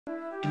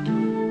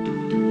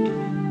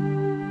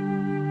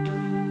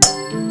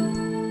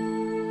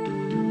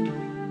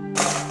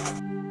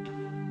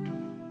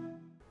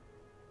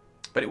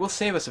but it will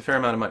save us a fair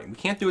amount of money. We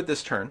can't do it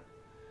this turn,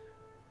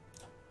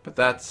 but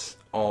that's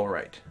all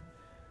right.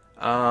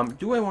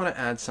 Do I want to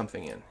add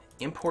something in?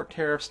 Import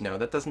tariffs? No,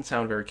 that doesn't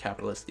sound very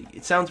capitalistic.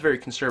 It sounds very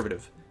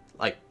conservative,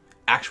 like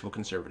actual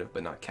conservative,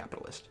 but not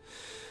capitalist.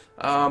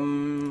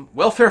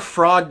 Welfare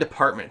fraud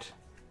department.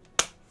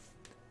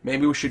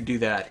 Maybe we should do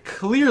that.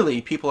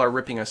 Clearly, people are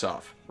ripping us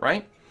off,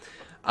 right?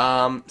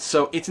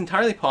 So it's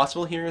entirely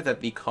possible here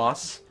that the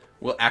costs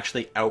will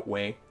actually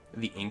outweigh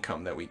the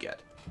income that we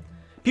get.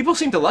 People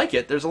seem to like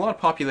it. There's a lot of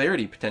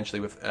popularity,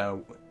 potentially, with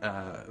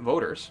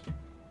voters.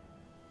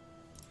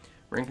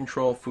 Rent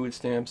control, food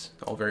stamps,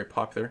 all very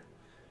popular.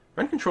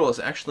 Rent control is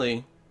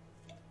actually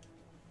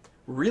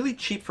really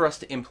cheap for us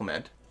to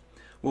implement.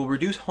 Will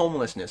reduce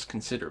homelessness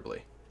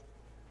considerably.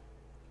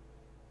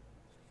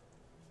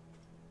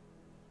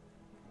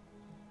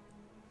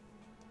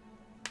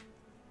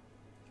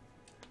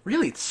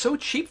 Really, it's so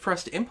cheap for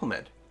us to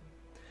implement.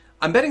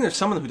 I'm betting there's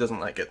someone who doesn't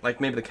like it, like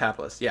maybe the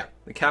capitalists. Yeah,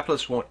 the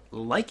capitalists won't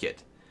like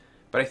it,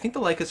 but I think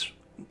the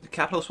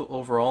capitalists will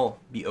overall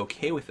be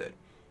okay with it.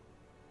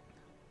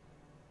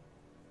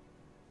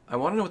 I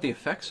want to know what the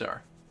effects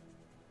are.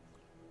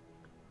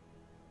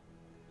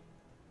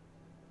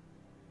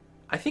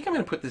 I think I'm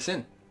going to put this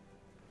in.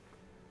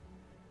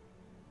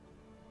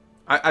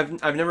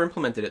 I've never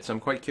implemented it, so I'm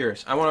quite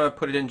curious. I want to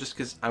put it in just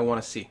because I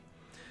want to see.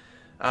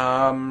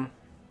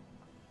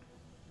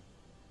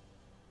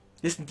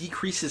 This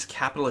decreases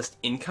capitalist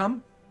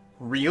income?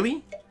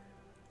 Really?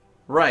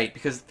 Right,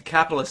 because the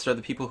capitalists are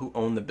the people who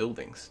own the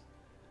buildings.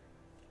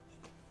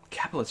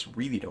 Capitalists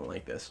really don't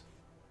like this.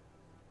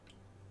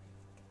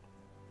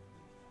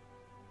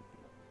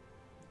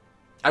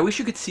 I wish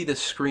you could see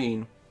this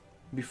screen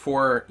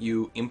before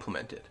you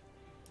implement it.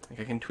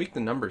 Like, I can tweak the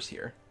numbers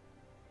here.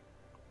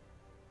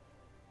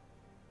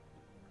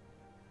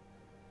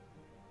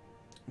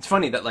 It's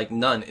funny that, like,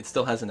 none, it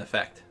still has an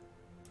effect.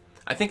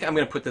 I think I'm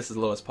going to put this as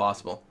low as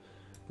possible.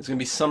 There's going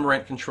to be some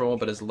rent control,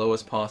 but as low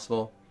as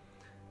possible.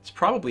 It's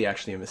probably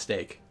actually a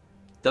mistake.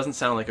 Doesn't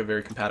sound like a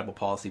very compatible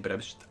policy, but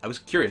I was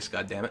curious,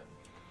 goddammit.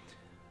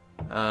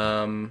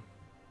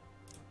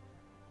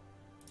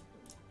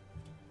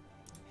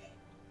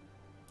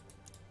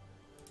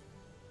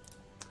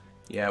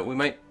 Yeah, we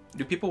might...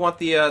 Do people want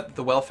the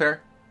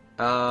welfare,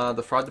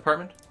 the fraud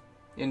department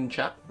in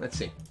chat? Let's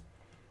see.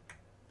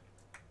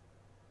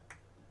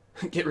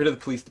 Get rid of the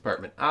police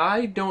department.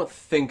 I don't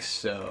think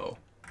so.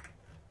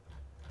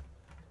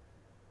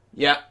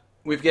 Yeah,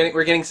 we're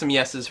getting some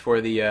yeses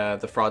for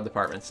the fraud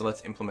department, so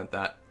let's implement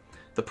that.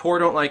 The poor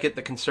don't like it.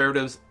 The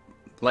conservatives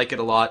like it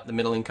a lot. The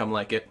middle income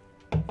like it.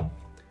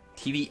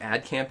 TV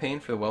ad campaign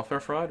for the welfare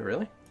fraud?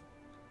 Really?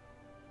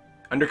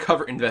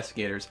 Undercover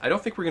investigators. I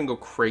don't think we're going to go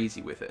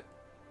crazy with it.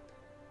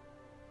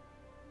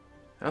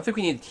 I don't think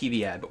we need a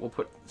TV ad, but we'll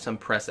put some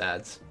press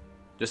ads.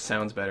 Just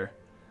sounds better.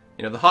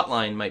 You know, the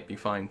hotline might be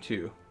fine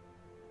too.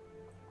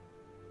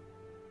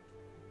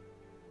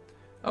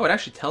 Oh, it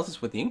actually tells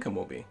us what the income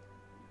will be.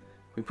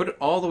 If we put it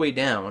all the way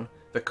down,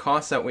 the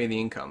costs outweigh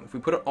the income. If we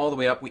put it all the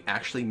way up, we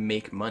actually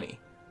make money.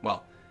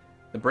 Well,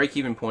 the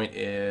break-even point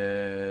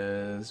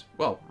is,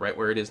 well, right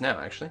where it is now,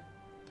 actually.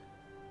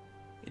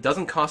 It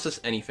doesn't cost us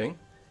anything.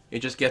 It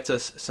just gets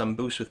us some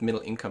boost with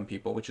middle-income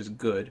people, which is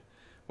good.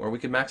 Or we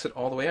could max it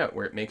all the way out,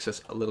 where it makes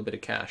us a little bit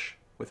of cash.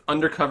 With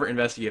undercover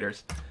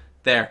investigators.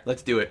 There,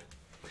 let's do it.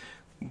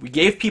 We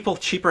gave people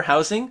cheaper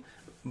housing,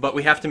 but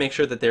we have to make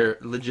sure that they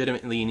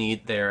legitimately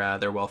need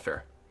their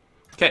welfare.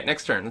 Okay,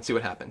 next turn. Let's see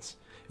what happens.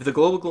 If the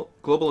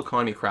global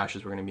economy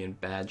crashes, we're going to be in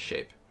bad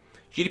shape.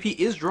 GDP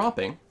is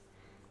dropping,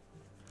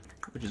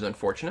 which is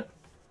unfortunate.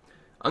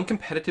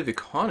 Uncompetitive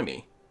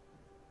economy.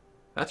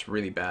 That's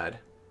really bad.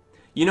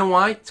 You know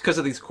why? It's because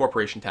of these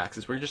corporation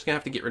taxes. We're just going to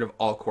have to get rid of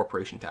all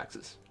corporation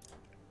taxes.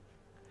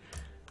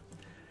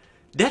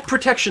 Debt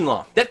protection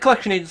law. Debt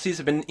collection agencies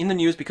have been in the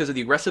news because of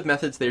the aggressive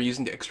methods they're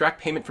using to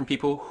extract payment from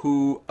people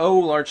who owe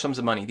large sums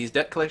of money. These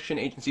debt collection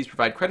agencies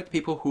provide credit to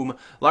people whom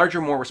larger,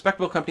 more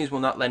respectable companies will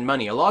not lend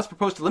money. A law is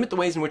proposed to limit the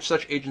ways in which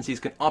such agencies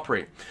can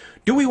operate.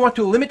 Do we want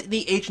to limit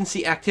the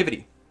agency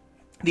activity?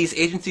 These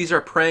agencies are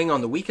preying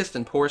on the weakest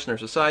and poorest in our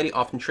society,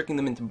 often tricking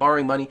them into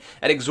borrowing money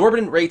at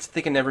exorbitant rates that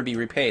they can never be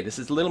repaid. This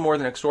is little more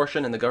than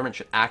extortion, and the government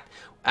should act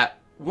at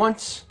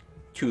once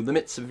to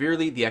limit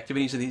severely the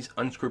activities of these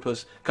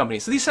unscrupulous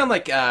companies. So these sound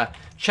like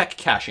check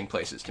cashing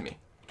places to me,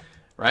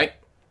 right?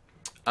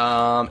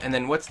 And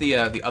then what's the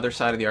other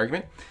side of the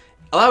argument?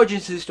 Allow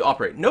agencies to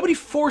operate. Nobody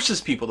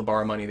forces people to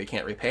borrow money they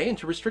can't repay, and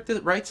to restrict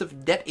the rights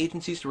of debt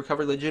agencies to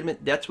recover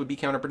legitimate debts would be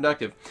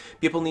counterproductive.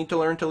 People need to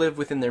learn to live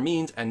within their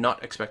means and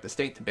not expect the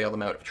state to bail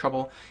them out of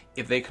trouble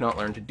if they cannot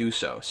learn to do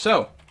so.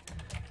 So,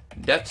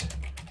 debt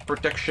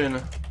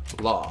protection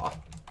law.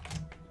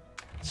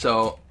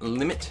 So,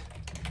 limit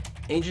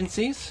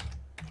agencies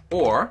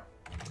or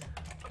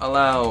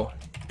allow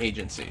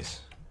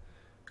agencies.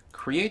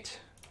 Create.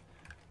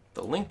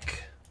 The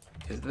link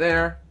is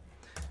there.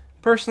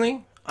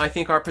 Personally, I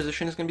think our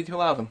position is going to be to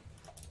allow them.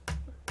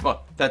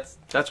 Well, that's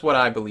what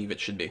I believe it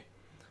should be.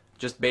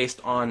 just based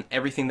on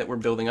everything that we're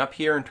building up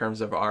here in terms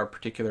of our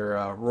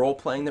particular role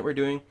playing that we're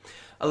doing.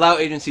 Allow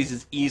agencies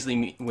is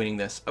easily winning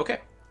this. Okay,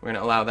 we're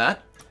going to allow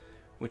that,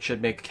 which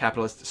should make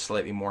capitalists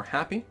slightly more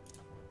happy.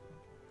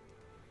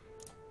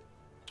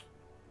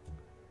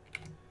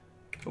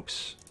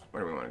 Oops,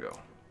 where do we want to go?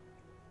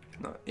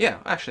 No, yeah,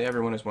 actually,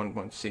 everyone is one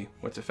to see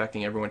what's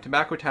affecting everyone.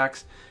 Tobacco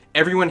tax.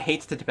 Everyone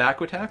hates the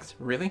tobacco tax?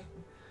 Really?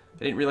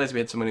 I didn't realize we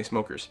had so many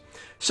smokers.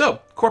 So,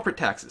 corporate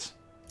taxes.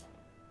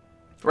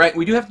 Right,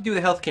 we do have to do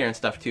the healthcare and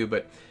stuff too,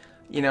 but,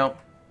 you know,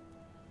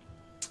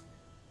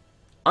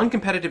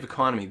 uncompetitive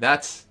economy,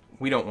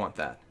 we don't want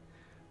that.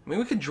 I mean,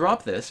 we could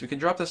drop this. We could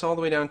drop this all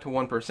the way down to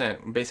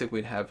 1%. And basically,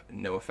 we'd have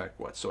no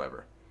effect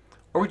whatsoever.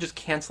 Or we just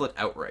cancel it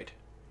outright.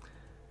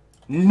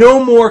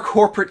 No more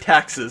corporate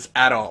taxes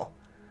at all.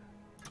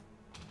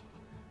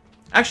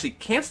 Actually,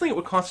 canceling it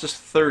would cost us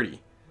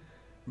 30.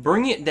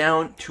 Bringing it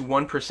down to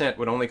 1%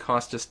 would only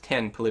cost us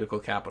 10 political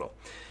capital.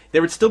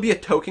 There would still be a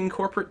token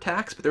corporate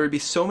tax, but there would be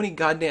so many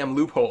goddamn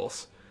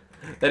loopholes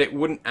that it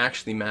wouldn't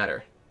actually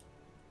matter.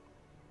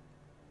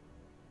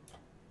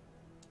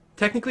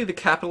 Technically, the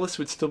capitalists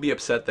would still be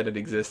upset that it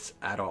exists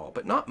at all,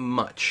 but not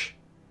much.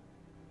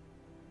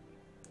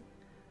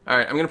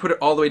 Alright, I'm going to put it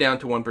all the way down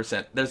to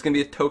 1%. There's going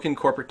to be a token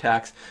corporate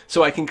tax,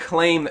 so I can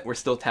claim that we're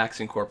still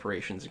taxing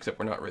corporations, except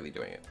we're not really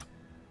doing it.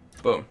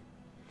 Boom.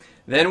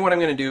 Then what I'm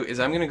going to do is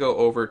I'm going to go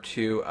over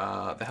to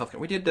the healthcare.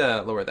 We did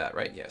lower that,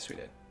 right? Yes, we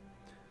did.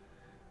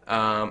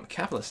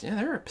 Capitalists, yeah,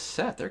 they're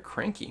upset. They're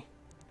cranky.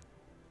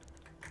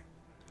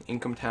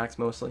 Income tax,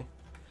 mostly.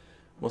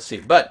 We'll see.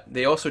 But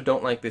they also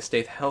don't like the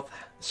state health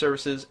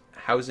services,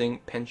 housing,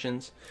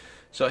 pensions.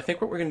 So I think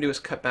what we're going to do is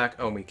cut back.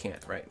 Oh, we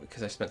can't, right?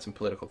 Because I spent some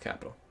political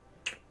capital.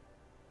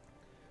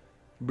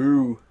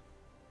 Boo.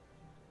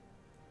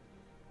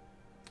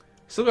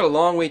 Still got a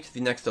long way to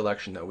the next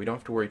election, though. We don't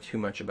have to worry too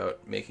much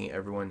about making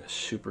everyone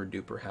super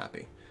duper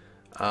happy.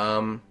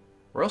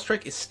 Royal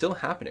strike is still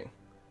happening.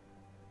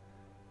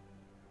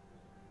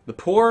 The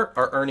poor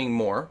are earning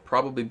more,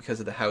 probably because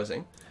of the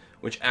housing,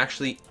 which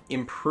actually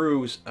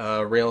improves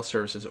rail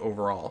services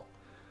overall,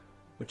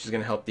 which is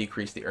going to help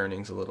decrease the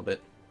earnings a little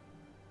bit.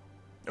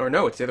 Or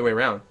no, it's the other way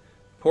around.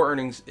 Poor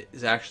earnings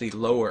is actually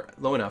low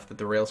enough that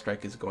the rail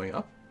strike is going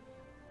up.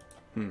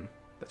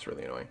 That's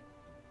really annoying.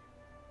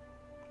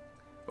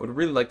 I would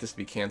really like this to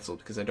be cancelled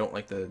because I don't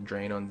like the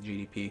drain on the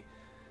GDP.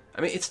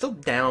 I mean, it's still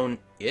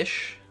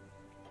down-ish.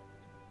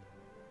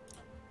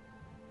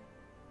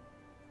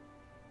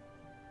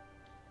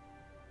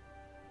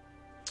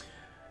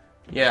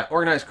 Yeah,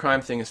 organized crime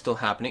thing is still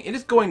happening. It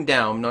is going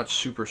down, not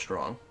super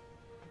strong.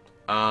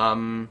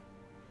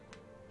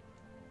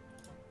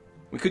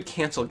 We could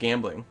cancel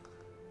gambling.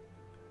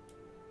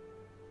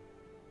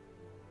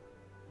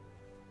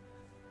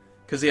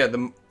 Because, yeah,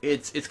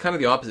 it's kind of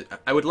the opposite.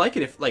 I would like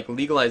it if, like,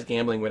 legalized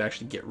gambling would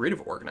actually get rid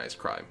of organized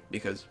crime.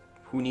 Because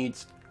who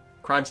needs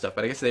crime stuff?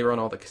 But I guess they run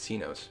all the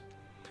casinos.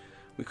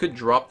 We could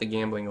drop the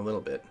gambling a little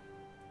bit.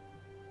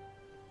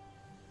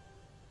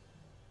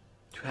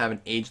 To have an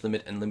age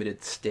limit and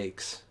limited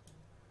stakes.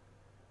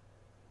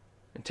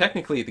 And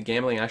technically, the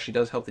gambling actually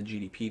does help the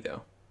GDP,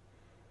 though.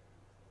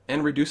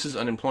 And reduces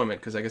unemployment,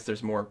 because I guess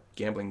there's more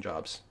gambling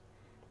jobs.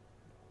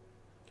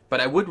 But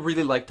I would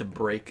really like to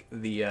break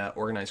the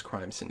organized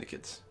crime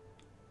syndicates.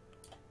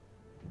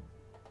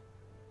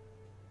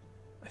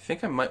 I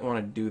think I might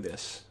want to do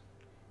this.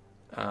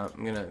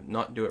 I'm going to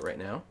not do it right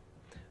now.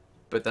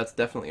 But that's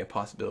definitely a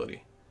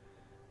possibility.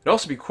 It'd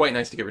also be quite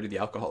nice to get rid of the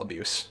alcohol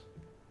abuse.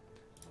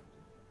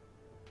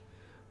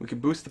 We could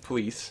boost the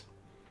police.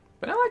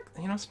 But I like,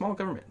 you know, small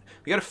government.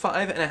 We got a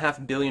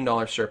 $5.5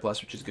 billion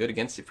surplus, which is good.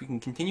 Against, if we can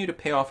continue to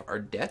pay off our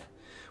debt,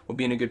 we'll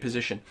be in a good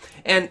position.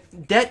 And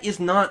debt is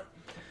not...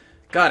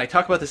 God, I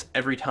talk about this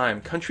every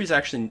time. Countries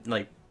actually,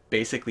 like,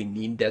 basically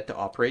need debt to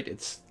operate.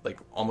 It's, like,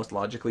 almost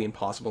logically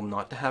impossible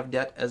not to have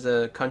debt as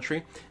a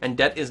country. And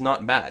debt is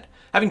not bad.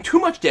 Having too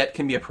much debt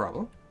can be a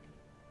problem.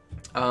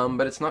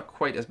 But it's not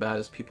quite as bad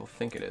as people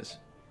think it is.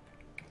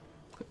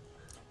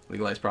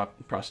 Legalized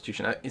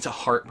prostitution. It's a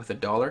heart with a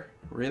dollar?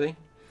 Really?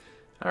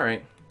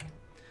 Alright.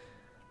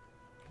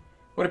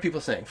 What are people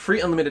saying? Free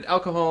unlimited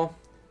alcohol.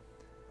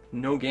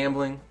 No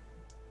gambling.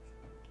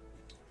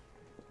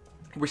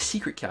 We're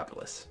secret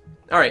capitalists.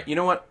 Alright, you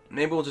know what?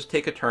 Maybe we'll just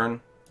take a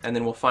turn, and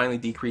then we'll finally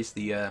decrease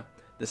the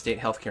state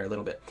healthcare a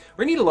little bit.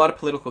 We're going to need a lot of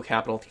political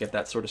capital to get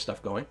that sort of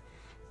stuff going.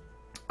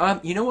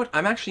 You know what?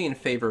 I'm actually in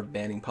favor of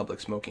banning public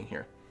smoking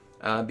here.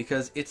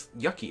 Because it's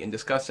yucky and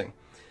disgusting.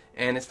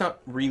 And it's not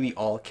really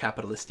all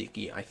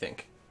capitalistic-y, I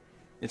think.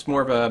 It's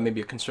more of a,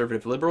 maybe a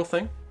conservative liberal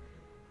thing.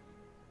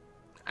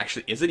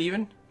 Actually, is it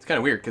even? It's kind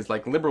of weird, because,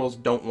 like, liberals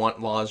don't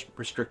want laws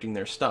restricting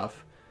their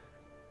stuff.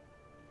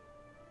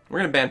 We're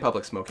going to ban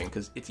public smoking,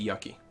 because it's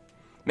yucky.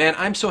 Man,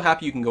 I'm so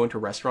happy you can go into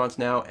restaurants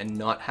now and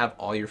not have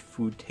all your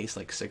food taste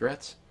like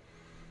cigarettes.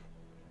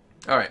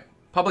 Alright,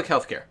 public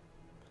health care.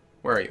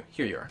 Where are you?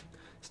 Here you are.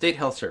 State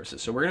health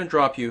services. So we're going to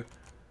drop you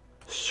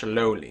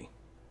slowly.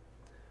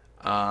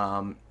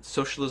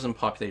 Socialism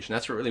population.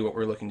 That's really what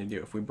we're looking to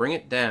do. If we bring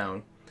it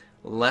down,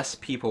 less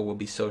people will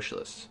be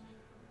socialists.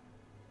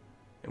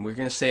 And we're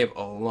going to save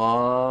a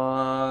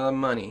lot of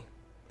money.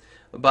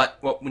 But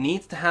what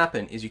needs to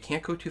happen is you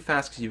can't go too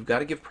fast because you've got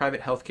to give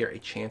private healthcare a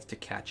chance to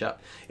catch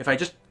up. If I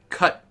just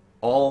cut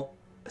all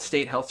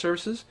state health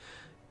services,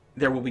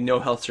 there will be no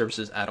health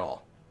services at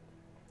all.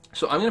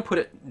 So I'm going to put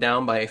it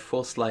down by a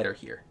full slider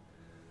here.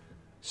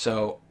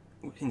 So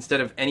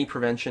instead of any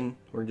prevention,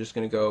 we're just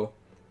going to go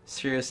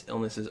serious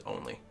illnesses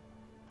only.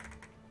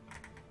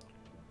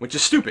 Which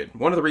is stupid.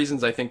 One of the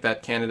reasons I think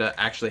that Canada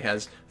actually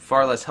has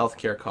far less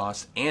healthcare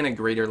costs and a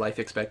greater life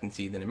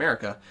expectancy than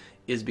America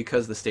is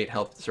because the state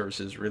health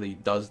services really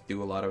does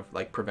do a lot of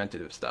like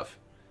preventative stuff.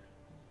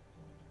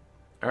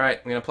 Alright,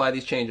 I'm going to apply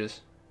these changes.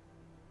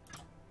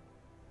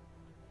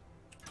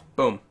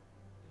 Boom.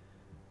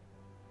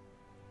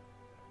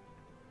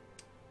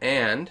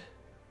 And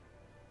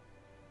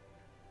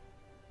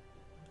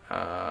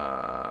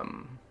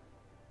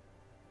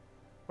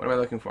what am I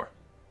looking for?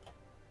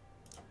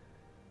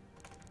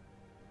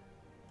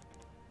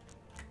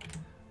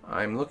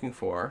 I'm looking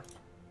for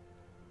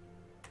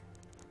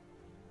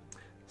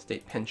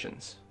state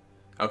pensions.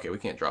 Okay, we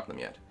can't drop them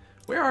yet.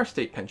 Where are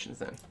state pensions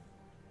then?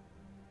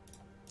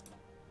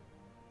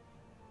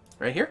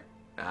 Right here?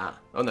 Ah,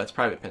 oh, that's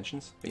private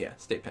pensions. But yeah,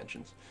 state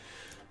pensions.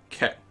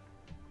 Okay.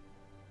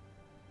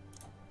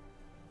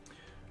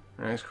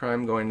 Organized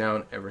crime going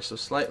down ever so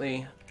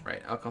slightly.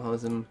 Right,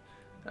 alcoholism.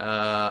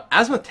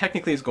 Asthma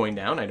technically is going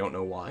down. I don't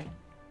know why.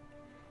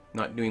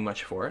 Not doing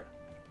much for it.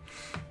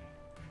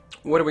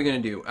 What are we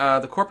going to do?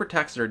 The corporate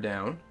taxes are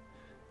down.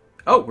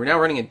 Oh, we're now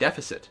running a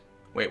deficit.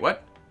 Wait,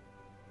 what?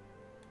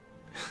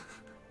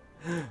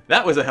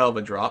 That was a hell of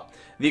a drop.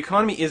 The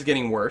economy is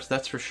getting worse,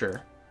 that's for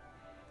sure.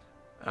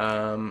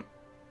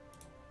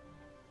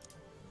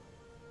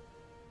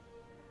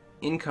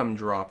 Income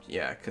dropped,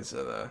 yeah, because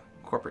of the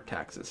corporate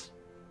taxes.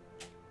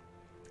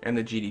 And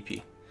the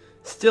GDP.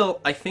 Still,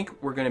 I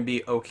think we're going to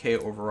be okay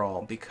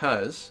overall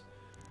because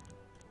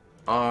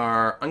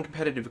our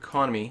uncompetitive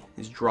economy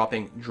is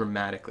dropping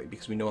dramatically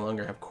because we no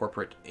longer have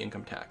corporate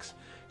income tax.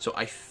 So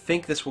I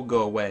think this will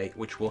go away,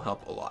 which will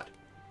help a lot.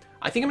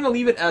 I think I'm going to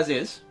leave it as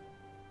is.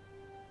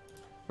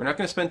 We're not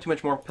going to spend too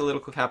much more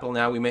political capital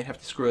now. We may have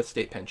to screw with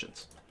state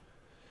pensions.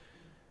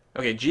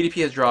 Okay,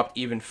 GDP has dropped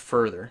even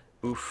further.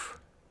 Oof.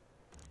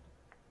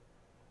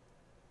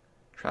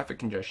 Traffic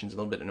congestion is a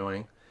little bit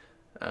annoying.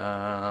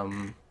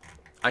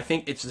 I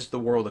think it's just the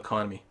world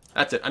economy.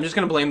 That's it. I'm just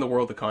going to blame the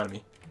world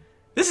economy.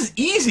 This is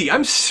easy.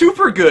 I'm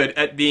super good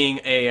at being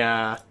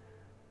a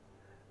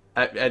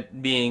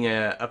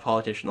a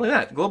politician. Look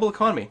at that, global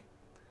economy.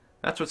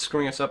 That's what's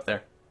screwing us up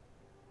there.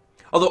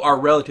 Although our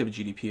relative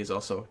GDP is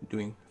also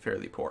doing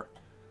fairly poor.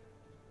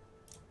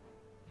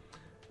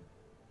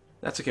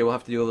 That's okay. We'll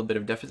have to do a little bit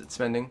of deficit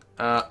spending.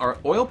 Our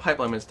oil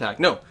pipeline was attacked.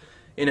 No,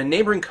 in a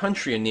neighboring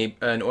country,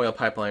 an oil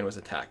pipeline was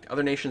attacked.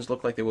 Other nations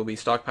look like they will be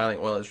stockpiling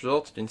oil as a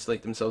result to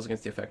insulate themselves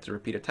against the effects of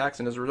repeat attacks,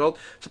 and as a result,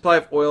 supply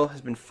of oil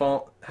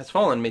has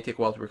fallen and may take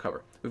a while to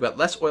recover. We've got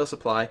less oil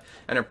supply,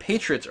 and our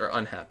patriots are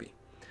unhappy.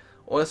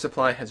 Oil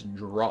supply has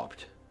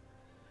dropped.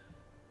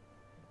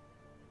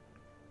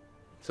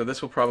 So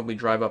this will probably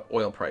drive up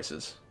oil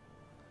prices,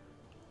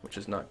 which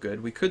is not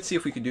good. We could see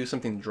if we could do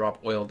something to drop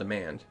oil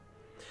demand,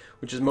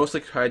 which is mostly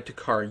tied to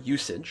car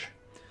usage.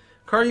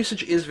 Car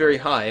usage is very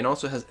high and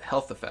also has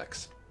health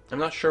effects. I'm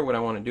not sure what I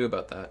want to do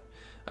about that.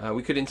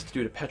 We could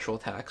institute a petrol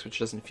tax, which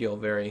doesn't feel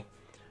very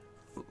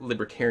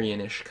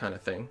libertarian-ish kind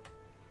of thing.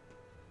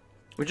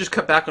 We just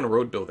cut back on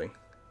road building.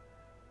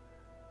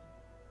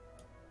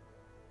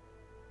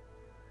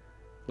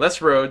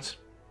 Less roads,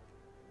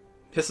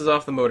 pisses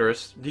off the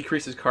motorists,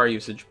 decreases car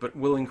usage, but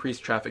will increase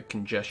traffic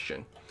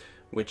congestion,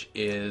 which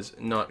is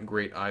not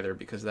great either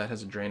because that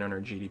has a drain on our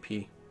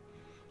GDP.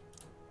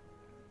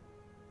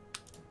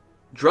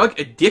 Drug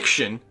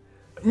addiction?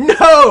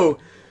 No!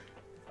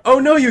 Oh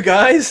no, you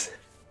guys!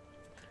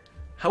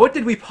 What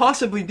did we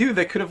possibly do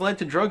that could have led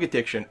to drug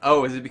addiction?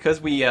 Oh, is it because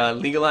we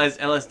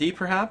legalized LSD,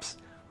 perhaps?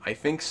 I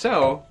think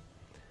so.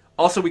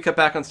 Also, we cut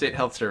back on state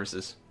health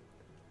services.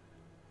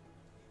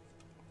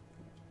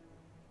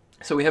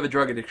 So we have a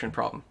drug addiction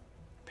problem.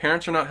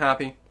 Parents are not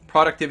happy.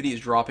 Productivity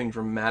is dropping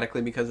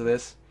dramatically because of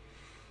this.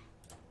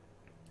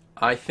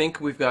 I think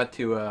we've got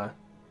to...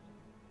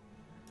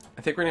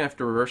 I think we're going to have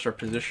to reverse our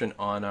position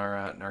on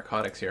our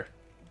narcotics here.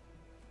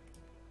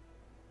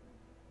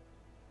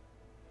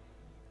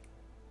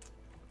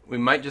 We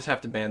might just have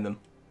to ban them.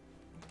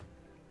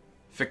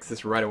 Fix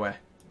this right away.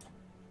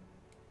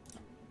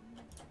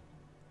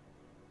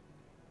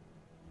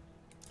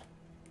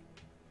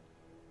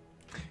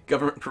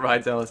 Government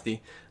provides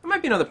LSD. There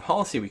might be another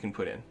policy we can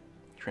put in.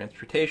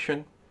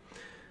 Transportation.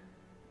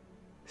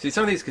 See,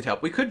 some of these could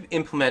help. We could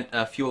implement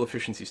fuel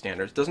efficiency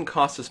standards. Doesn't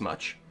cost us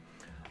much,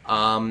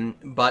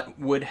 but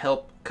would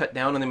help cut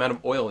down on the amount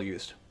of oil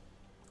used,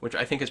 which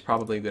I think is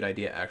probably a good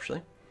idea,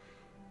 actually.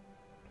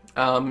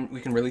 We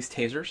can release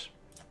tasers,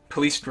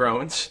 police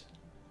drones,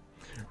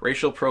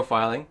 racial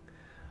profiling.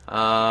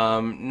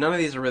 None of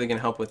these are really going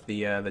to help with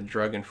the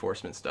drug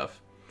enforcement stuff.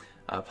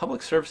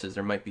 Public services,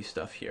 there might be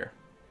stuff here.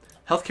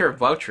 Healthcare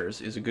vouchers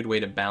is a good way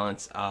to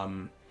balance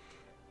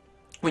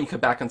when you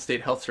cut back on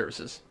state health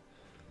services.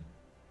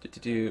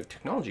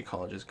 Technology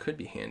colleges could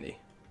be handy.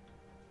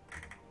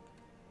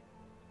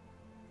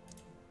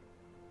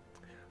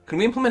 Can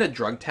we implement a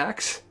drug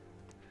tax?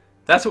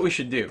 That's what we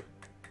should do.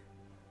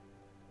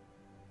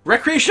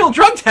 Recreational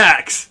drug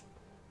tax!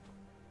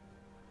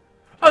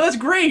 Oh, that's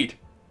great!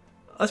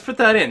 Let's put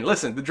that in.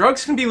 Listen, the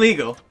drugs can be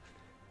legal,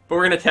 but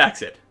we're going to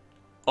tax it.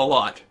 A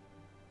lot.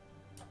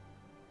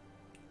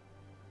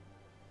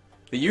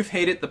 The youth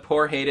hate it, the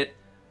poor hate it.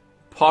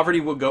 Poverty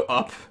will go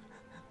up.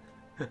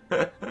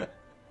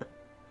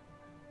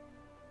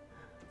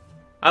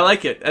 I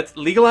like it. Let's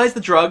legalize the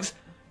drugs,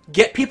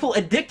 get people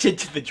addicted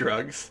to the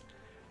drugs,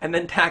 and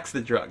then tax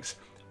the drugs.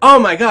 Oh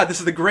my god, this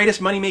is the greatest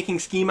money-making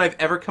scheme I've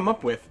ever come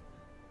up with.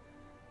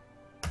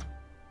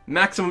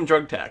 Maximum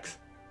drug tax.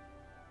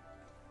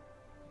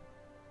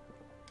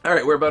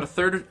 Alright, we're about a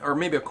third, or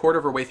maybe a quarter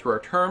of our way through our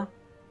term.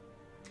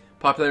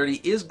 Popularity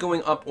is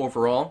going up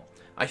overall.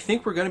 I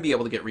think we're going to be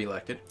able to get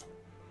reelected.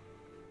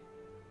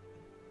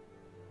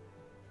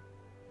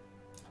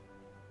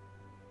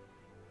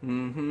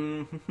 Let's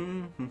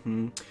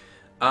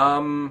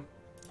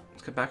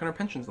get back on our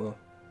pensions a little.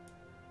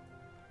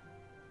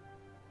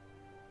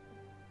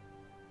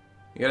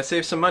 You gotta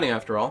save some money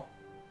after all.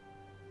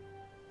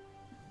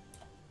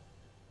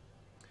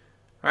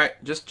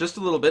 Alright, just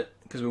a little bit,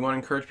 because we want to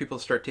encourage people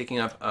to start taking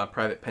up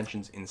private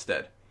pensions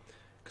instead.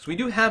 Because we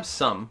do have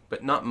some,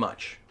 but not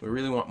much. We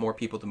really want more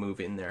people to move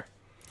in there.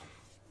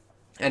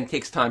 And it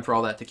takes time for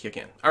all that to kick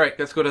in. Alright,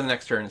 let's go to the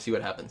next turn and see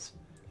what happens.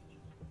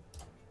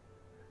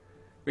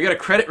 We got a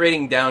credit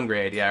rating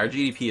downgrade. Yeah, our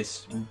GDP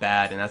is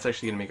bad, and that's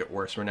actually going to make it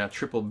worse. We're now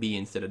triple B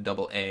instead of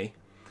double A.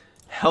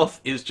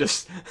 Health is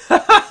just...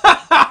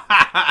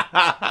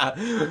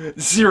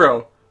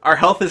 0. Our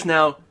health is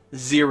now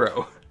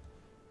 0.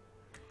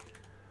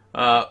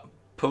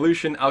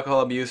 Pollution,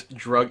 alcohol abuse,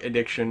 drug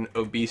addiction,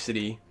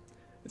 obesity.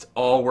 It's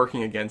all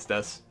working against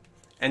us.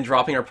 And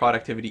dropping our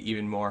productivity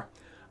even more.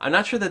 I'm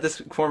not sure that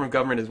this form of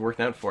government is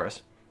working out for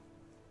us.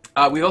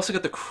 We've also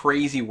got the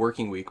crazy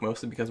working week,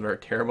 mostly because of our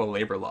terrible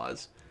labor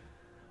laws.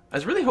 I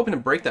was really hoping to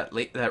break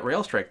that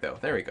rail strike, though.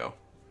 There we go.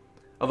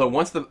 Although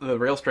once the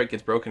rail strike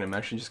gets broken, I'm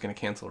actually just going to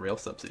cancel rail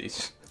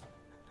subsidies.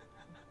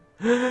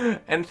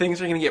 And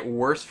things are going to get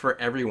worse for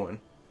everyone.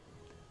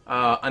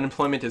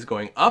 Unemployment is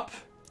going up.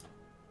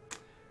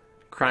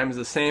 Crime is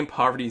the same.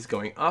 Poverty is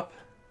going up.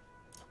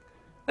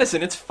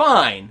 Listen, it's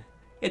fine.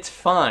 It's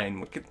fine.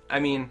 What could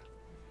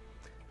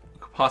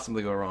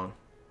possibly go wrong?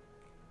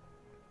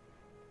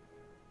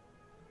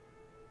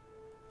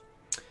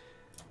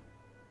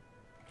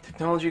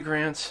 Technology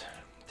grants.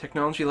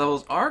 Technology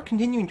levels are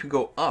continuing to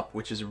go up,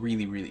 which is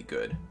really, really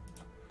good.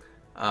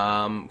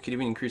 Could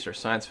even increase our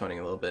science funding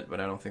a little bit, but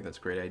I don't think that's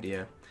a great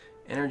idea.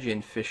 Energy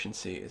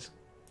efficiency is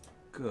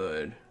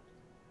good.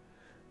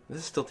 This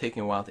is still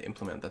taking a while to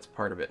implement. That's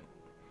part of it.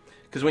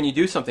 Because when you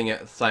do something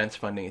at science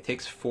funding, it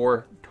takes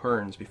 4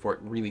 turns before it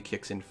really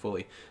kicks in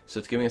fully. So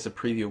it's giving us a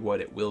preview of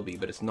what it will be,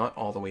 but it's not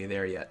all the way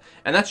there yet.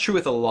 And that's true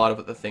with a lot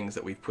of the things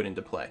that we've put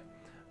into play.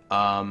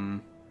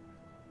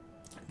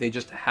 They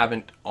just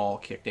haven't all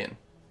kicked in.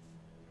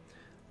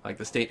 Like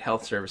the state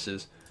health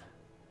services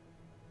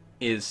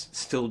is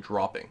still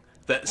dropping.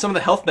 Some of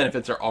the health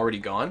benefits are already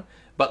gone,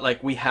 but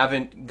like we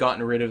haven't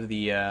gotten rid of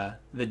the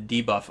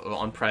debuff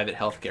on private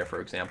healthcare, for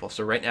example.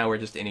 So right now we're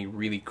just in a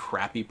really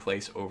crappy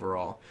place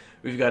overall.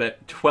 We've got a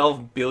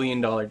 $12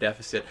 billion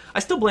deficit. I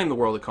still blame the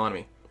world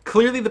economy.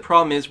 Clearly the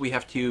problem is we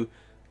have to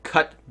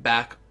cut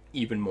back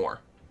even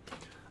more.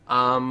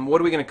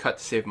 What are we going to cut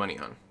to save money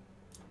on?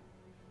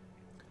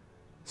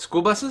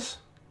 School buses?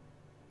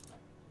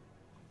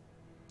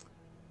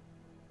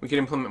 We could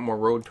implement more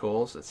road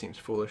tolls. That seems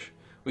foolish.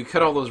 We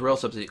cut all those rail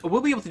subsidies. Oh, we'll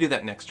be able to do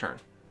that next turn.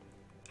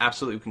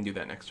 Absolutely, we can do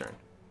that next turn.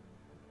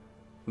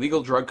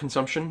 Legal drug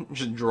consumption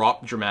should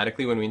drop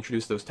dramatically when we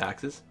introduce those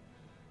taxes.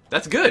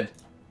 That's good.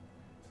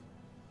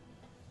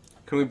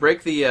 Can we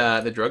break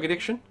the drug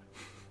addiction?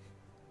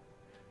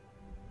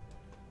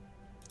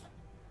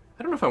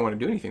 I don't know if I want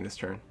to do anything this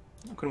turn.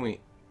 Couldn't we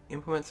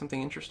implement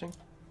something interesting?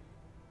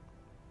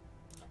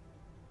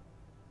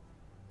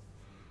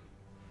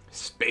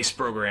 Space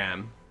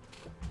program.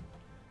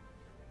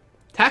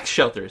 Tax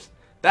shelters.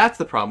 That's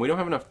the problem. We don't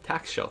have enough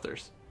tax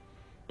shelters.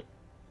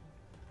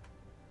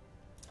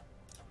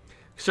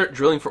 Start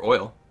drilling for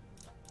oil.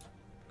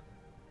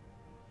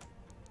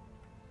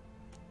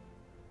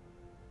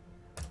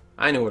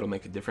 I know what'll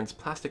make a difference.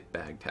 Plastic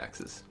bag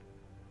taxes.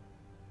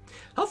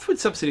 Health food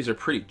subsidies are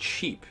pretty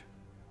cheap.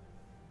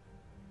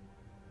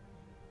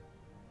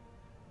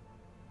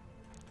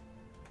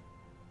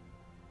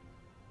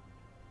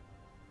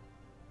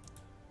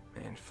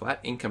 Man, flat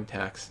income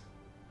tax.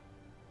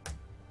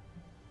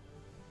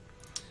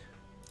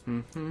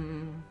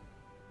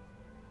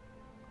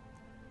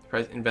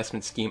 Price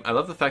investment scheme. I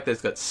love the fact that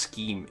it's got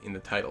scheme in the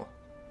title.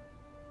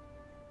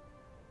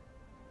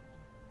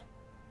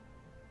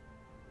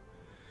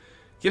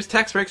 Gives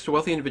tax breaks to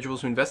wealthy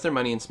individuals who invest their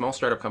money in small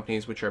startup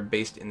companies which are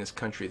based in this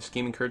country. The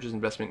scheme encourages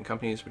investment in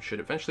companies which should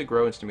eventually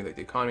grow and stimulate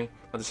the economy,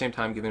 at the same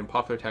time giving a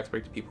popular tax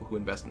break to people who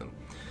invest in them.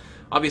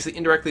 Obviously,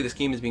 indirectly, the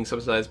scheme is being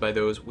subsidized by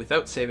those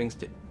without savings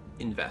to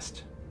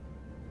invest.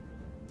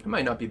 It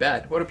might not be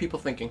bad. What are people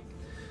thinking?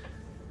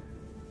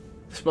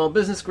 Small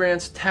business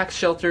grants, tax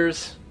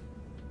shelters,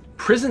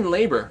 prison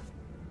labor.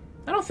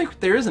 I don't think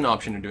there is an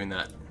option of doing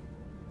that.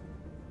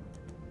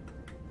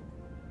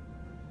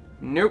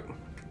 Nope.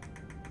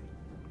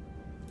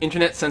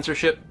 Internet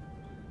censorship.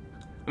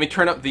 Let me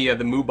turn up the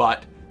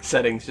MooBot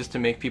settings just to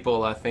make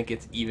people think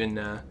it's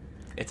even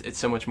it's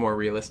so much more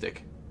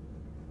realistic.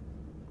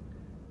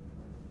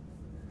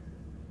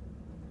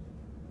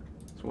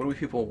 So what do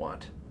people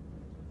want?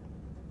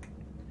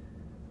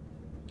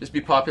 Just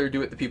be popular, do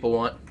what the people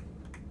want.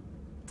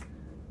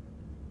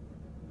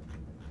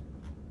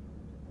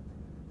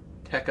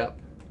 Tech up.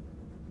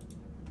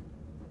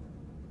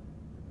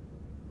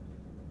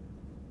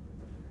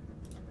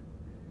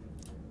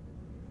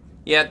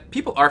 Yeah,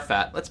 people are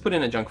fat. Let's put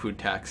in a junk food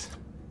tax.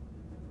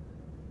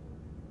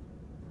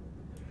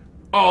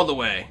 All the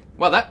way.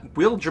 Well, that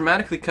will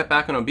dramatically cut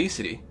back on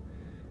obesity.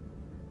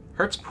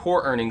 Hurts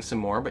poor earnings some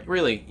more, but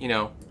really, you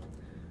know,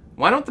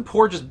 why don't the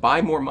poor just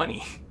buy more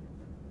money?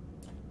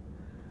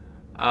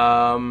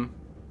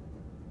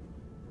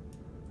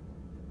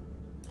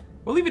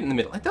 We'll leave it in the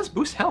middle. It does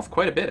boost health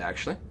quite a bit,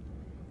 actually.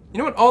 You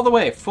know what? All the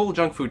way. Full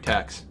junk food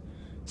tax.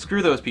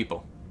 Screw those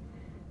people.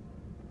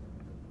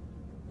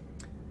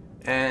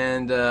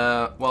 And,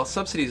 while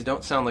subsidies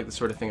don't sound like the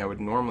sort of thing I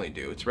would normally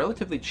do, it's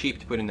relatively cheap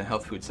to put into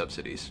health food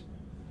subsidies.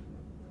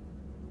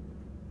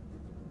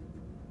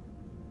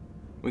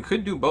 We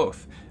could do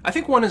both. I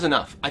think one is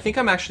enough. I think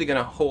I'm actually going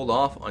to hold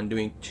off on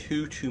doing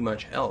too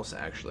much else,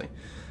 actually.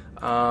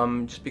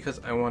 Just because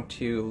I want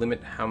to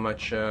limit how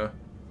much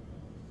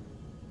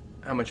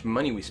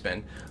money we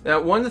spend.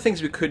 Now, one of the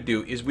things we could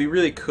do is we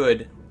really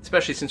could,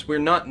 especially since we're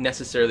not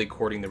necessarily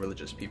courting the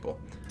religious people.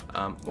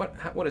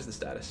 What is the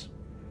status?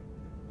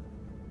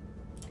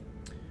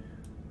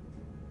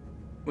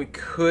 We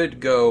could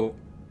go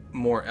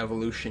more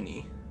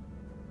evolution-y.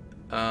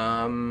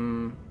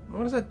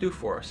 What does that do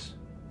for us?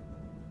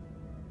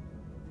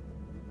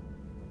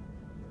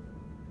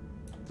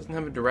 Doesn't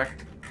have a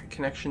direct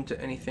connection to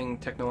anything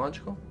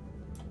technological?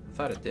 I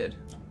thought it did.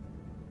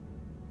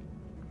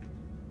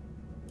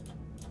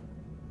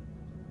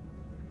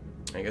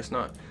 I guess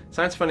not.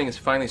 Science funding is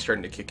finally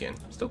starting to kick in.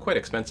 Still quite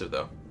expensive,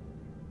 though.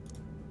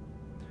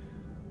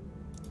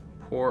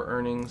 Poor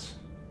earnings.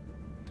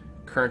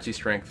 Currency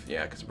strength,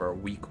 yeah, because of our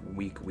weak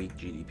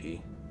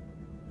GDP.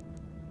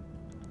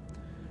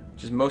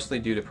 Which is mostly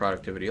due to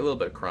productivity, a little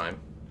bit of crime.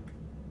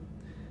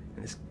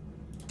 And this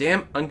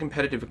damn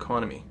uncompetitive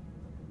economy.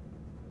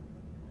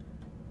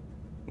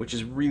 Which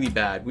is really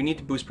bad. We need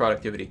to boost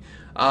productivity.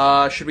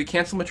 Should we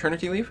cancel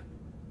maternity leave?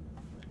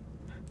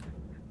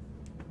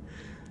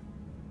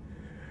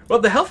 Well,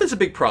 the health is a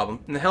big problem,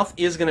 and the health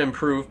is going to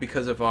improve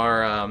because of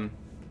our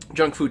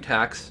junk food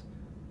tax.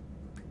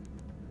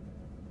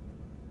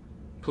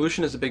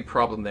 Pollution is a big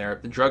problem there.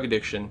 The drug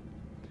addiction.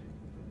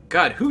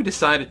 God, who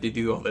decided to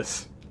do all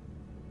this?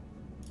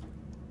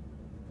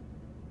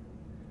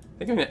 I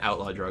think I'm going to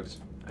outlaw drugs.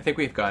 I think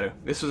we've got to.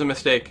 This was a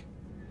mistake.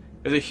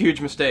 It was a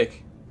huge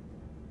mistake.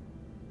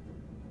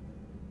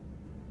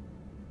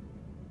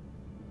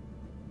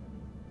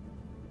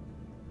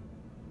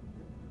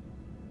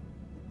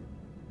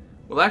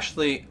 Well,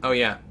 actually, oh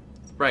yeah,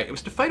 right. It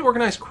was to fight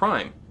organized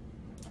crime.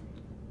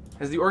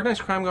 Has the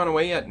organized crime gone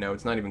away yet? No,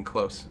 it's not even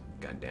close.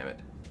 God damn it.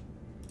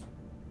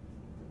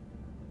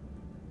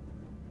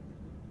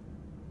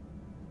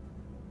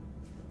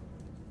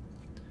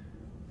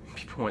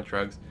 People want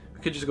drugs.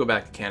 We could just go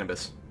back to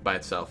cannabis by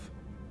itself.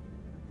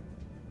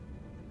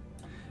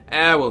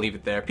 We'll leave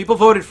it there. People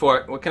voted for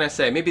it. What can I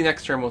say? Maybe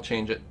next term we'll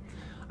change it.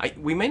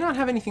 We may not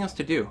have anything else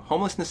to do.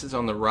 Homelessness is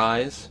on the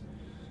rise.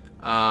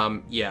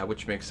 Yeah,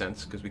 which makes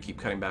sense, because we keep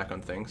cutting back on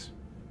things.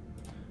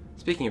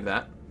 Speaking of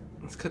that,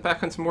 let's cut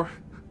back on some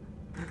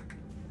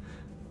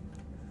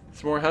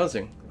more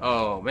housing.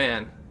 Oh,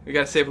 man. We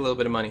gotta save a little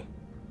bit of money.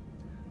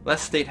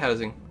 Less state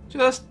housing.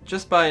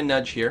 Just by a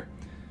nudge here.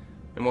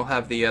 And we'll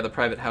have the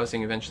private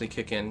housing eventually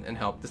kick in and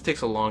help. This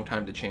takes a long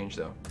time to change,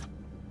 though.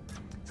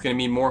 It's gonna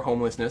mean more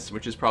homelessness,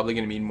 which is probably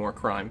gonna mean more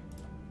crime.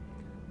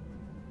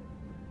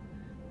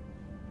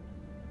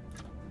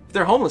 If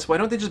they're homeless, why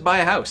don't they just buy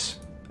a house?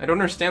 I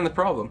don't understand the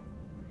problem.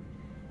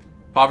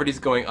 Poverty's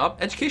going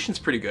up. Education's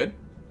pretty good.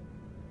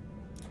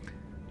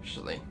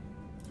 Actually,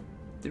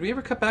 did we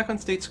ever cut back on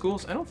state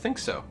schools? I don't think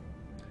so.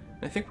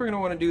 I think we're going to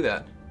want to do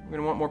that. We're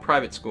going to want more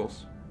private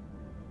schools.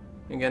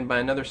 Again, by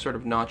another sort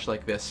of notch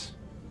like this.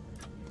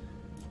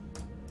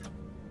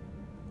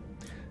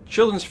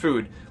 Children's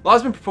food. Law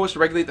has been proposed to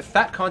regulate the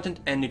fat content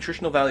and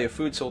nutritional value of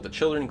food sold to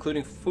children,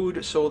 including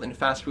food sold in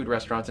fast food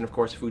restaurants and, of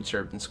course, food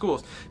served in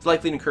schools. It's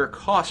likely to incur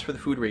costs for the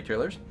food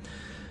retailers.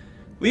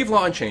 Leave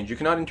law unchanged. You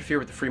cannot interfere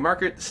with the free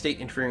market, the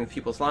state interfering with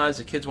people's lives.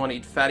 If kids want to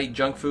eat fatty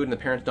junk food and the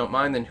parents don't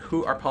mind, then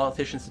who are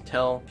politicians to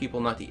tell people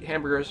not to eat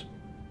hamburgers?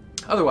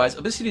 Otherwise,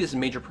 obesity is a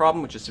major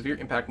problem which has severe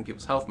impact on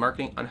people's health.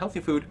 Marketing unhealthy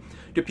food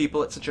to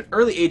people at such an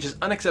early age is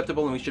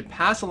unacceptable, and we should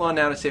pass a law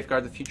now to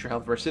safeguard the future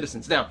health of our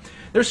citizens. Now,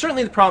 there's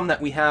certainly the problem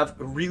that we have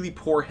really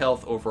poor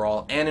health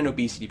overall and an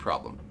obesity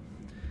problem.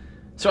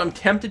 So I'm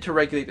tempted to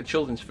regulate the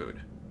children's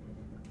food.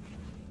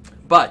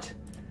 But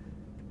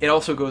it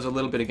also goes a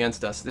little bit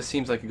against us. This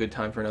seems like a good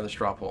time for another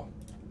straw poll.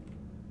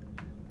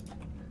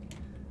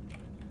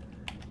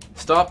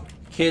 Stop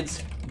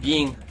kids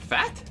being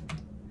fat?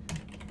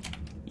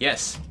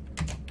 Yes.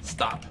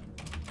 Stop.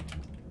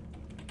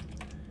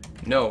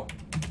 No.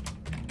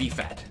 Be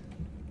fat.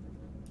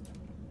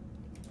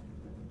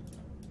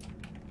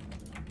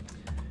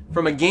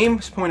 From a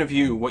game's point of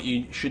view, what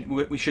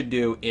we should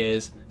do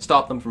is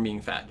stop them from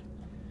being fat.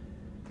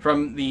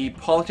 From the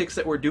politics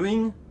that we're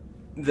doing,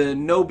 the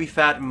no be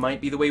fat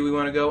might be the way we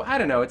want to go. I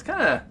don't know.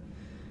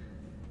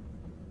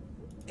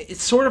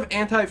 It's sort of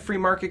anti-free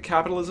market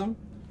capitalism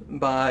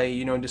by,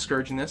 you know,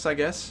 discouraging this, I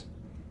guess.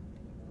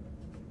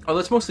 Oh,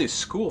 that's mostly a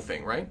school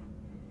thing, right?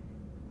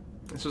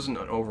 This wasn't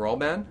an overall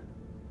ban.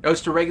 Oh,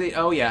 it's to regulate.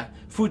 Oh, yeah,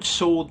 food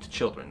sold to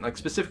children, like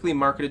specifically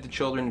marketed to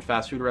children in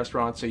fast food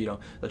restaurants. So, you know,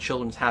 the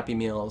children's Happy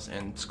Meals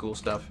and school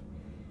stuff.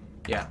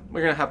 Yeah,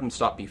 we're gonna have them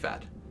stop be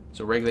fat.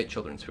 So regulate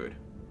children's food.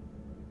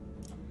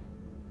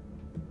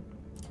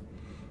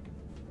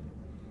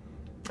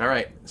 All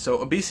right.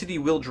 So obesity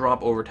will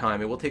drop over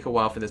time. It will take a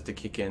while for this to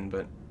kick in,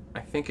 but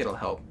I think it'll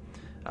help.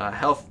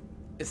 Health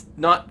is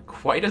not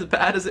quite as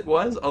bad as it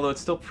was, although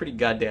it's still pretty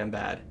goddamn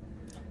bad.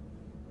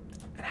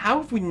 And how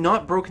have we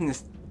not broken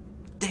this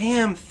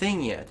damn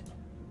thing yet?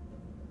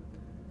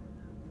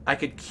 I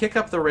could kick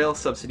up the rail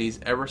subsidies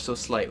ever so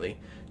slightly,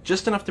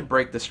 just enough to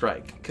break the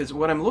strike. Because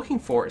what I'm looking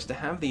for is to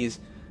have these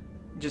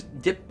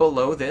just dip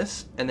below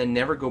this and then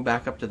never go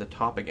back up to the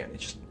top again.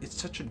 It's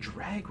such a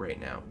drag right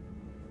now.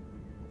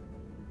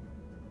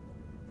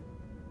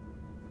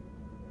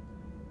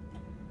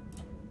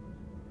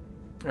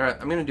 Alright,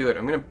 I'm going to do it.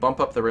 I'm going to bump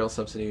up the rail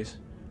subsidies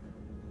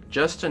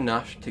just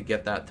enough to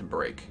get that to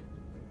break.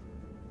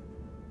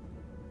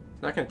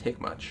 It's not going to take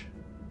much.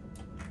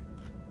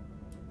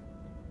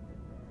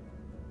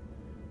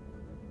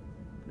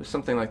 Just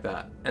something like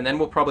that. And then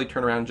we'll probably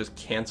turn around and just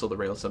cancel the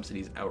rail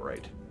subsidies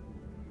outright.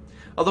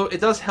 Although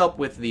it does help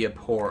with the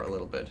poor a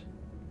little bit.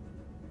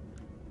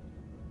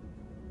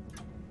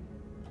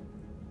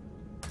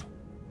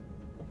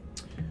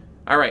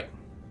 Alright,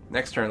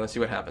 next turn. Let's see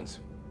what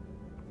happens.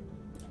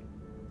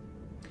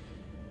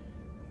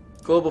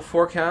 Global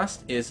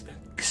forecast is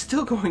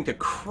still going to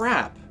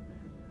crap.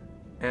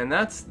 And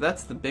that's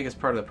the biggest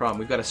part of the problem.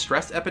 We've got a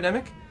stress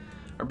epidemic.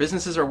 Our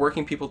businesses are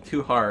working people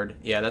too hard.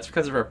 Yeah, that's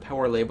because of our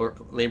poor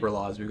labor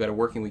laws. We've got a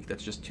working week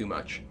that's just too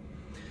much.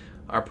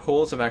 Our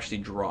polls have actually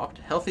dropped.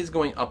 Health is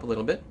going up a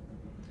little bit.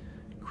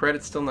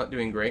 Credit's still not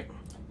doing great.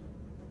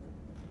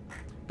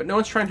 But no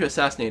one's trying to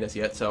assassinate us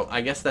yet, so I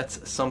guess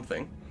that's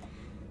something.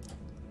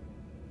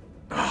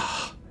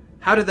 Ugh,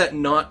 how did that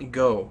not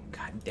go?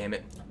 God damn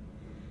it.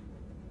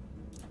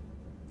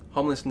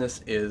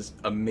 Homelessness is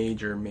a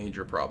major,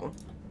 major problem.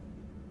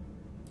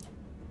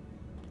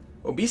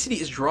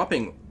 Obesity is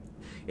dropping.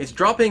 It's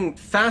dropping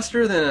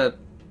faster than a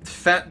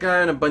fat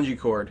guy on a bungee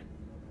cord.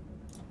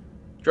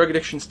 Drug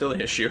addiction's still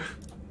an issue.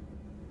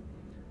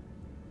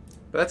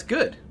 But that's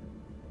good.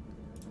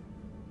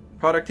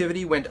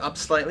 Productivity went up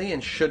slightly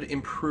and should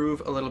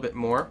improve a little bit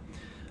more.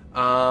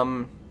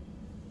 Damn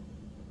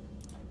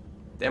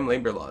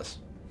labor laws.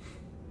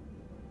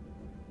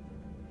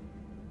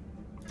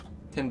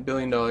 $10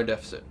 billion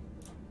deficit.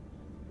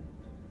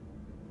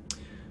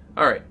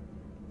 Alright.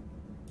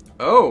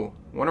 Oh,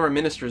 one of our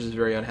ministers is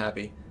very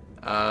unhappy.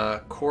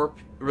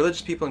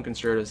 Religious people and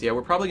conservatives. Yeah,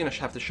 we're probably going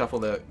to have to shuffle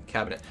the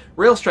cabinet.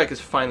 Rail strike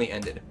has finally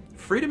ended.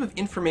 Freedom of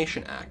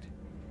Information Act.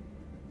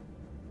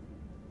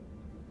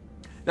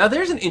 Now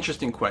there's an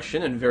interesting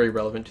question and very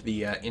relevant to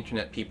the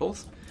internet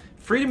peoples.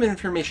 Freedom of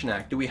Information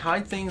Act. Do we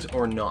hide things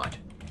or not?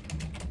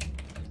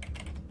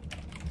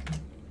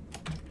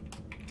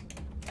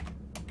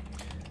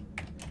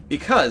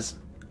 Because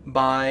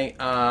by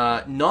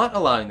not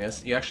allowing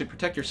this, you actually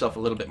protect yourself a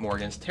little bit more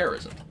against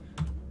terrorism.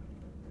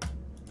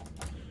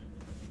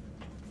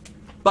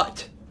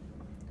 But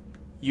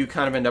you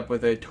kind of end up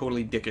with a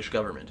totally dickish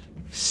government.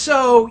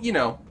 So, you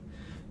know,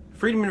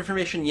 freedom of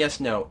information, yes,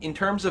 no. In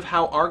terms of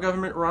how our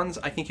government runs,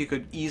 I think you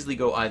could easily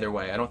go either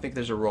way. I don't think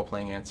there's a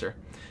role-playing answer.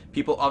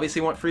 People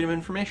obviously want freedom of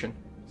information,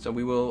 so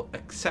we will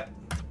accept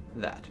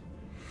that.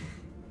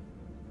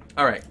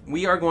 Alright,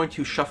 we are going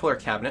to shuffle our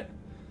cabinet,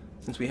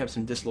 since we have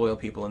some disloyal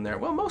people in there.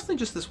 Well, mostly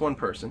just this one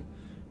person.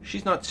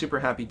 She's not super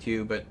happy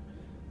too, but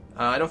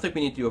I don't think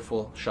we need to do a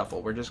full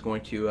shuffle. We're just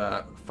going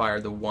to fire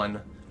the one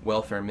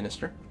welfare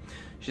minister.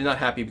 She's not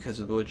happy because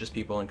the religious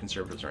people and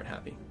conservatives aren't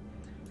happy.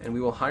 And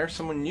we will hire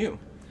someone new.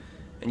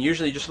 And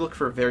usually just look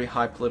for very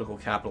high political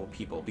capital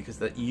people, because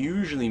that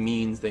usually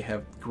means they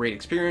have great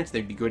experience,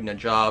 they'd be good in a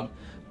job.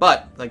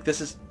 But, like, this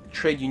is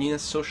trade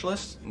unionist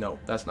socialists? No,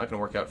 that's not going to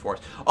work out for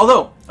us.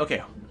 Although,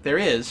 okay, there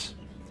is...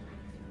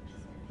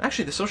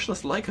 Actually, the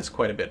socialists like us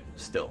quite a bit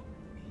still.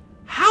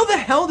 How the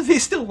hell do they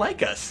still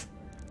like us?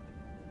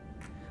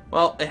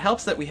 Well, it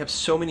helps that we have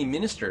so many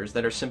ministers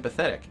that are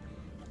sympathetic.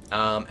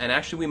 And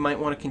actually, we might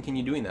want to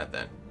continue doing that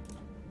then.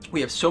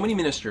 We have so many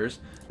ministers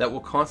that will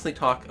constantly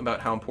talk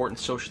about how important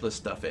socialist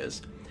stuff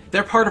is.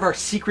 They're part of our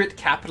secret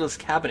capitalist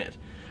cabinet,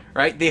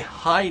 right? They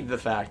hide the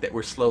fact that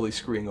we're slowly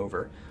screwing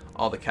over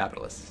all the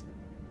capitalists.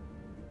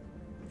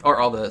 Or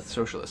all the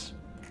socialists.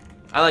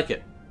 I like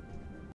it.